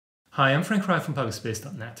Hi, I'm Frank Rye from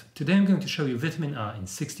publicspace.net. Today I'm going to show you Vitamin R in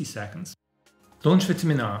 60 seconds. Launch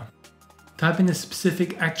Vitamin R. Type in a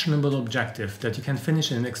specific actionable objective that you can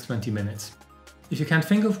finish in the next 20 minutes. If you can't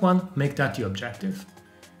think of one, make that your objective.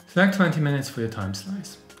 Select 20 minutes for your time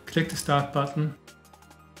slice. Click the Start button.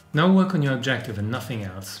 Now work on your objective and nothing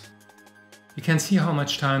else. You can see how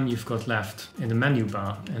much time you've got left in the menu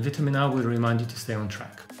bar, and Vitamin R will remind you to stay on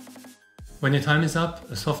track. When your time is up,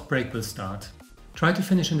 a soft break will start. Try to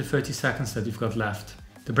finish in the 30 seconds that you've got left.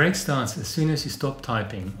 The break starts as soon as you stop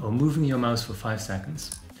typing or moving your mouse for 5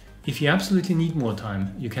 seconds. If you absolutely need more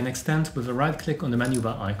time, you can extend with a right click on the menu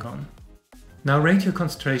bar icon. Now rate your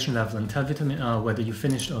concentration level and tell Vitamin R whether you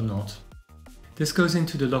finished or not. This goes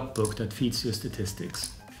into the logbook that feeds your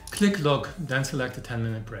statistics. Click Log, then select a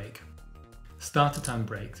 10-minute break. Start the time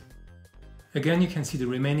break. Again, you can see the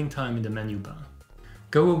remaining time in the menu bar.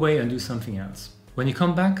 Go away and do something else. When you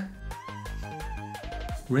come back,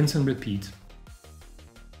 rinse and repeat.